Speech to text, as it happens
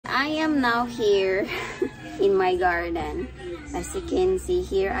I am now here in my garden. As you can see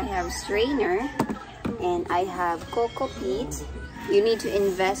here, I have strainer and I have coco peat. You need to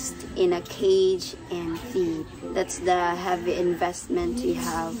invest in a cage and feed. That's the heavy investment you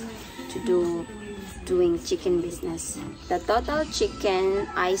have to do doing chicken business. The total chicken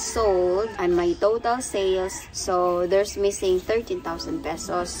I sold and my total sales, so there's missing 13,000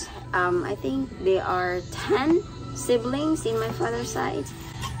 pesos. I think there are 10 siblings in my father's side,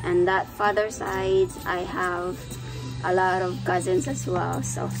 and that father's side I have a lot of cousins as well,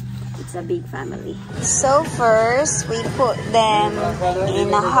 so it's a big family. So first we put them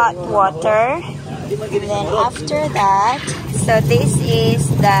in a hot water. Then after that, so this is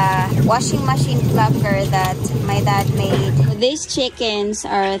the washing machine plucker that my dad made. These chickens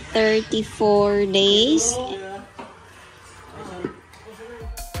are 34 days.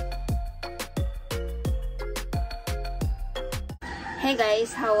 Hey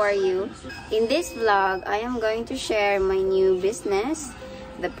guys, how are you? In this vlog, I am going to share my new business,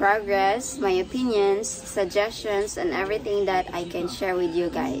 the progress, my opinions, suggestions, and everything that I can share with you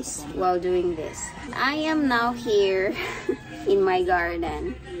guys while doing this. I am now here in my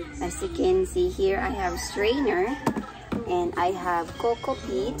garden. As you can see here, I have strainer and I have coco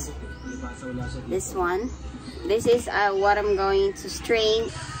peat. This one. This is what I'm going to strain.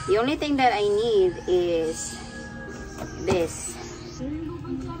 The only thing that I need is this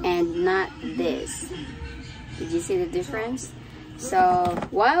and not this. Did you see the difference? So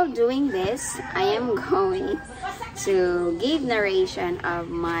while doing this, I am going to give narration of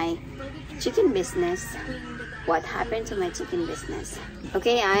my chicken business, what happened to my chicken business.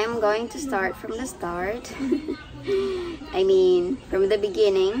 Okay, I am going to start from the start. I mean, from the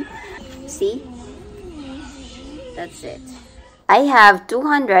beginning. See? That's it. I have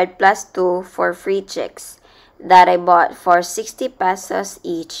 200 plus 2 for free chicks that I bought for 60 pesos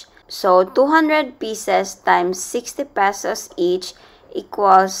each. So 200 pieces times 60 pesos each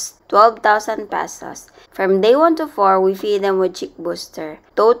equals 12,000 pesos. From day 1 to 4, we feed them with chick booster.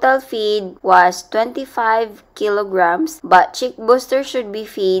 Total feed was 25 kilograms, but chick booster should be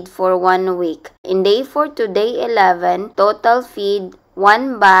feed for 1 week. In day 4 to day 11, total feed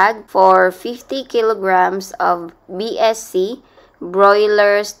 1 bag for 50 kilograms of BSC,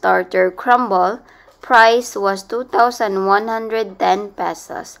 broiler starter crumble. Price was 2,110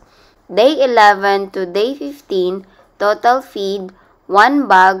 pesos. Day 11 to day 15, total feed 1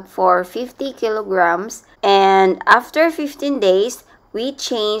 bag for 50 kilograms. And after 15 days, we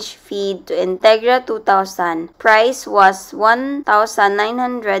changed feed to Integra 2000. Price was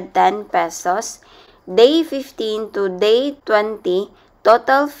 1,910 pesos. Day 15 to day 20,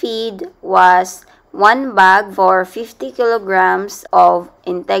 total feed was 1 bag for 50 kilograms of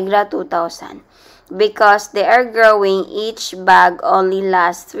Integra 2000. Because they are growing, each bag only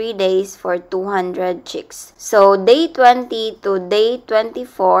lasts 3 days for 200 chicks. So day 20 to day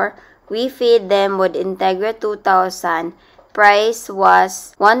 24, we feed them with Integra 2000. Price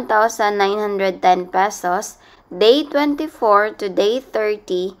was 1,910 pesos. Day 24 to day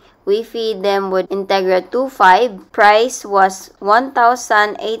 30, we feed them with Integra 25. Price was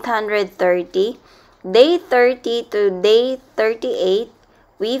 1,830. Day 30 to day 38,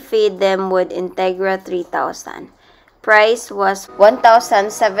 we feed them with Integra 3000. Price was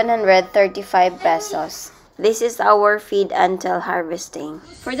 1,735 pesos. This is our feed until harvesting.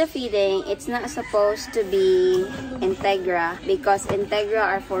 For the feeding, it's not supposed to be Integra because Integra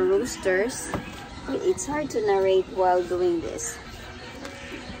are for roosters. It's hard to narrate while doing this.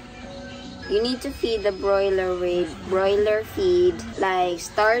 You need to feed the broiler with broiler feed like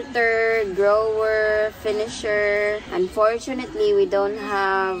starter, grower, finisher. Unfortunately, we don't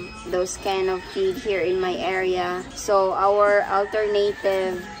have those kind of feed here in my area. So our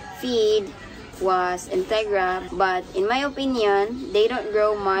alternative feed was Integra, but in my opinion, they don't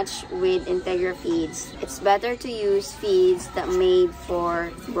grow much with Integra feeds. It's better to use feeds that made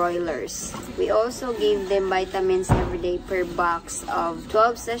for broilers. We also give them vitamins every day per box of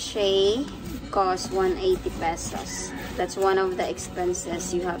 12 sachet. Cost 180 pesos. That's one of the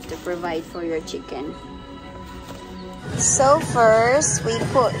expenses you have to provide for your chicken. So first, we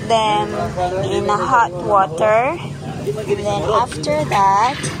put them in a hot water. Then after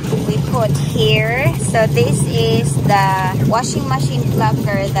that, we put here. So this is the washing machine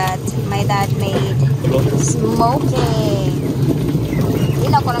plucker that my dad made. Smoking.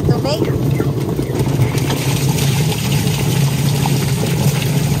 Ilaw ko ng tubig.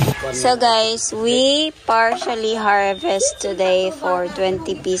 So guys, we partially harvest today for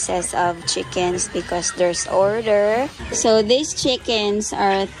 20 pieces of chickens because there's order. So these chickens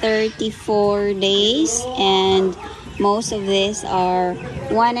are 34 days and Most of these are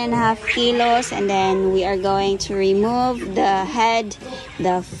 1.5 kilos, and then we are going to remove the head,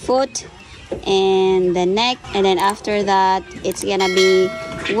 the foot, and the neck, and then after that it's gonna be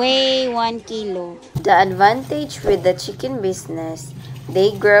weigh 1 kilo. The advantage with the chicken business,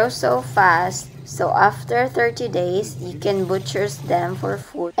 they grow so fast, so after 30 days you can butcher them for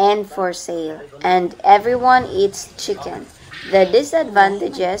food and for sale, and everyone eats chicken. The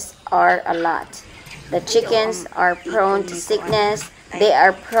disadvantages are a lot. The chickens are prone to sickness, they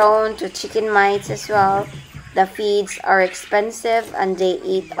are prone to chicken mites as well. The feeds are expensive and they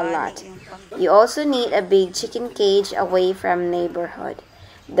eat a lot. You also need a big chicken cage away from neighborhood.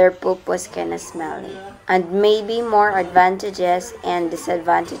 Their poop was kinda smelly. And maybe more advantages and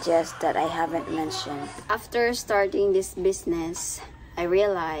disadvantages that I haven't mentioned. After starting this business, I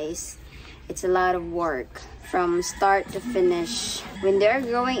realized it's a lot of work from start to finish. When they're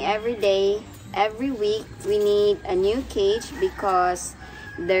growing every day, every week, we need a new cage because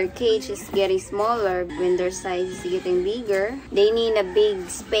their cage is getting smaller. When their size is getting bigger, they need a big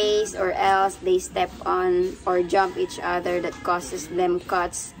space, or else they step on or jump each other, that causes them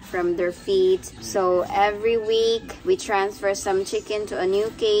cuts from their feet. So every week we transfer some chicken to a new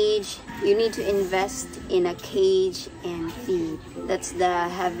cage. You need to invest in a cage and feed. That's the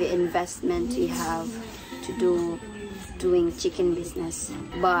heavy investment you have to do doing chicken business.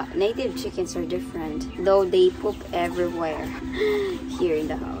 But native chickens are different, though they poop everywhere here in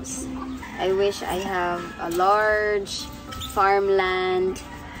the house. I wish I have a large farmland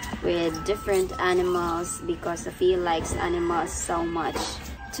with different animals because Sophia likes animals so much.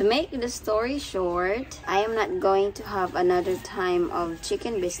 To make the story short, I am not going to have another time of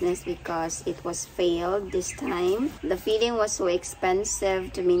chicken business because it was failed this time. The feeding was so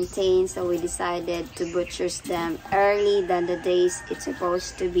expensive to maintain, so we decided to butcher them early than the days it's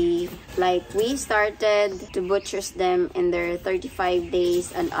supposed to be. Like, we started to butcher them in their 35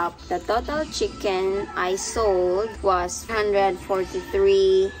 days and up. The total chicken I sold was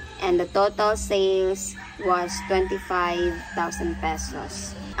 143, and the total sales was 25,000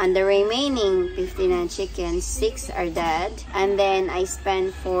 pesos. And the remaining 59 chickens, 6 are dead. And then I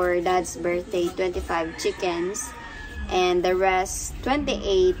spent for Dad's birthday 25 chickens, and the rest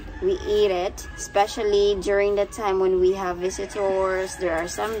 28 we eat it, especially during the time when we have visitors. There are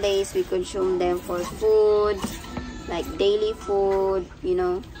some days we consume them for food, like daily food, you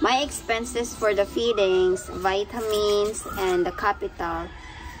know. My expenses for the feedings, vitamins, and the capital,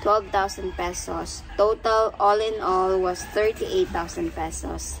 12,000 pesos. Total all in all was 38,000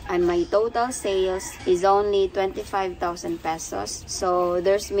 pesos. And my total sales is only 25,000 pesos. So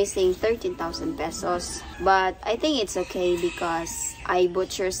there's missing 13,000 pesos. But I think it's okay because I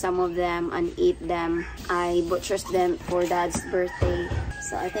butcher some of them and eat them. I butcher them for Dad's birthday.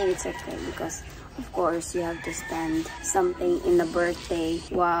 So I think it's okay because of course you have to spend something in the birthday.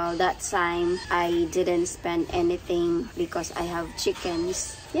 While that time I didn't spend anything because I have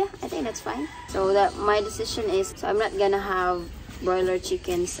chickens. Yeah, I think that's fine. So that my decision is, so I'm not gonna have broiler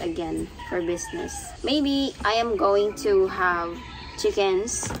chickens again for business. Maybe I am going to have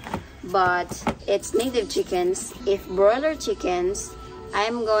chickens, but it's native chickens. If broiler chickens,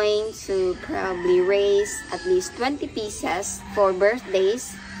 I'm going to probably raise at least 20 pieces for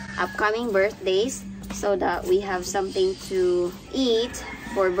birthdays, upcoming birthdays, so that we have something to eat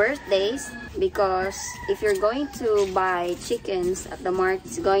for birthdays. Because if you're going to buy chickens at the market,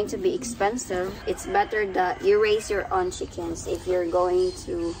 it's going to be expensive. It's better that you raise your own chickens if you're going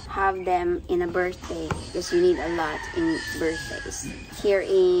to have them in a birthday, because you need a lot in birthdays. Here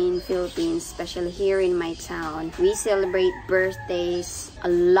in Philippines, especially here in my town, we celebrate birthdays. A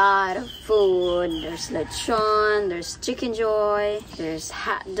lot of food. There's lechon, there's chicken joy, there's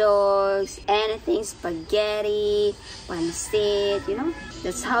hot dogs, anything, spaghetti, pancit, you know.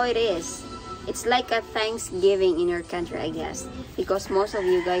 That's how it is. It's like a Thanksgiving in your country, I guess, because most of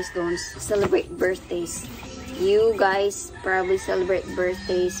you guys don't celebrate birthdays. You guys probably celebrate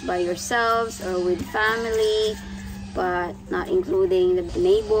birthdays by yourselves or with family, but not including the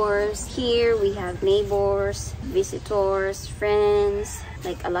neighbors. Here we have neighbors, visitors, friends,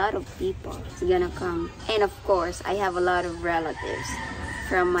 like a lot of people is gonna come. And of course, I have a lot of relatives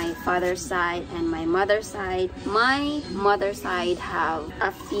from my father's side and my mother's side. My mother's side have a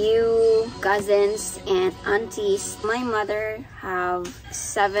few cousins and aunties. My mother have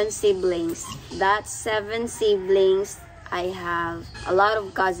 7 siblings. That's 7 siblings. I have a lot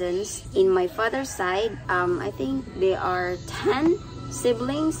of cousins. In my father's side, I think there are 10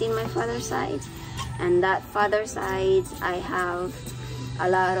 siblings in my father's side. And that father's side, I have a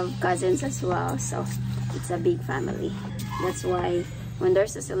lot of cousins as well. So it's a big family. That's why when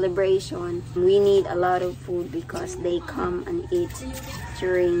there's a celebration, we need a lot of food because they come and eat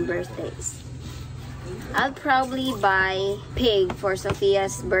during birthdays. I'll probably buy pig for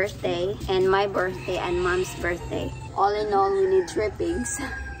Sophia's birthday and my birthday and mom's birthday. All in all, we need 3 pigs.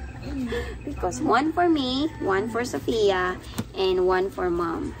 Because one for me, one for Sophia, and one for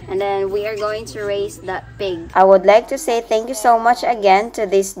mom. And then we are going to raise that pig. I would like to say thank you so much again to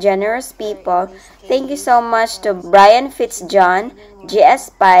these generous people. Thank you so much to Brian Fitzjohn, GS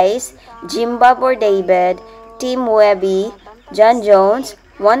Spice, Jimbabor David, Team Webby, John Jones,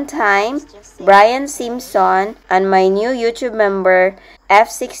 One Time, Brian Simpson, and my new YouTube member,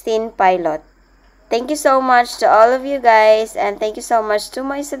 F16 Pilot. Thank you so much to all of you guys, and thank you so much to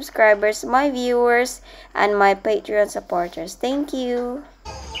my subscribers, my viewers, and my Patreon supporters. Thank you.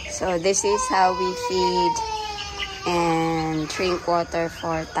 So this is how we feed and drink water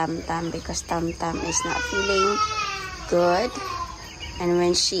for Tam Tam because Tam Tam is not feeling good, and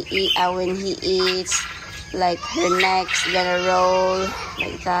when he eats, like her neck's gonna roll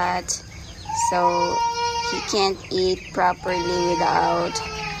like that, so he can't eat properly without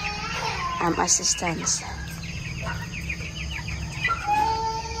assistance.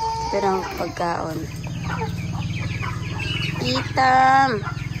 Ito ng pagkaon. Eat them!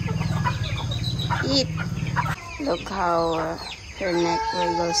 Eat! Look how her neck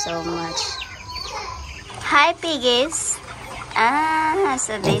wiggles so much. Hi piggies!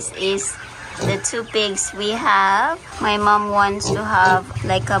 So this is the 2 pigs we have. My mom wants to have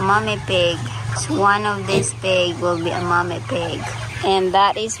like a mommy pig. So one of these pig will be a mommy pig. And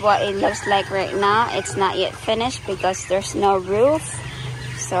that is what it looks like right now. It's not yet finished because there's no roof.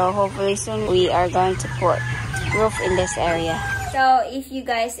 So hopefully soon we are going to put roof in this area. So if you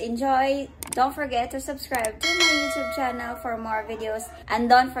guys enjoy, don't forget to subscribe to my YouTube channel for more videos. And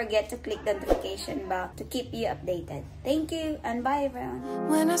don't forget to click the notification bell to keep you updated. Thank you and bye everyone.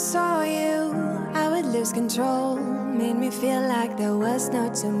 When I saw you, I would lose control. Made me feel like there was no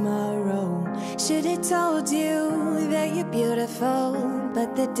tomorrow. Should've told you that you're beautiful,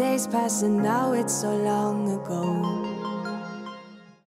 but the days pass and now it's so long ago.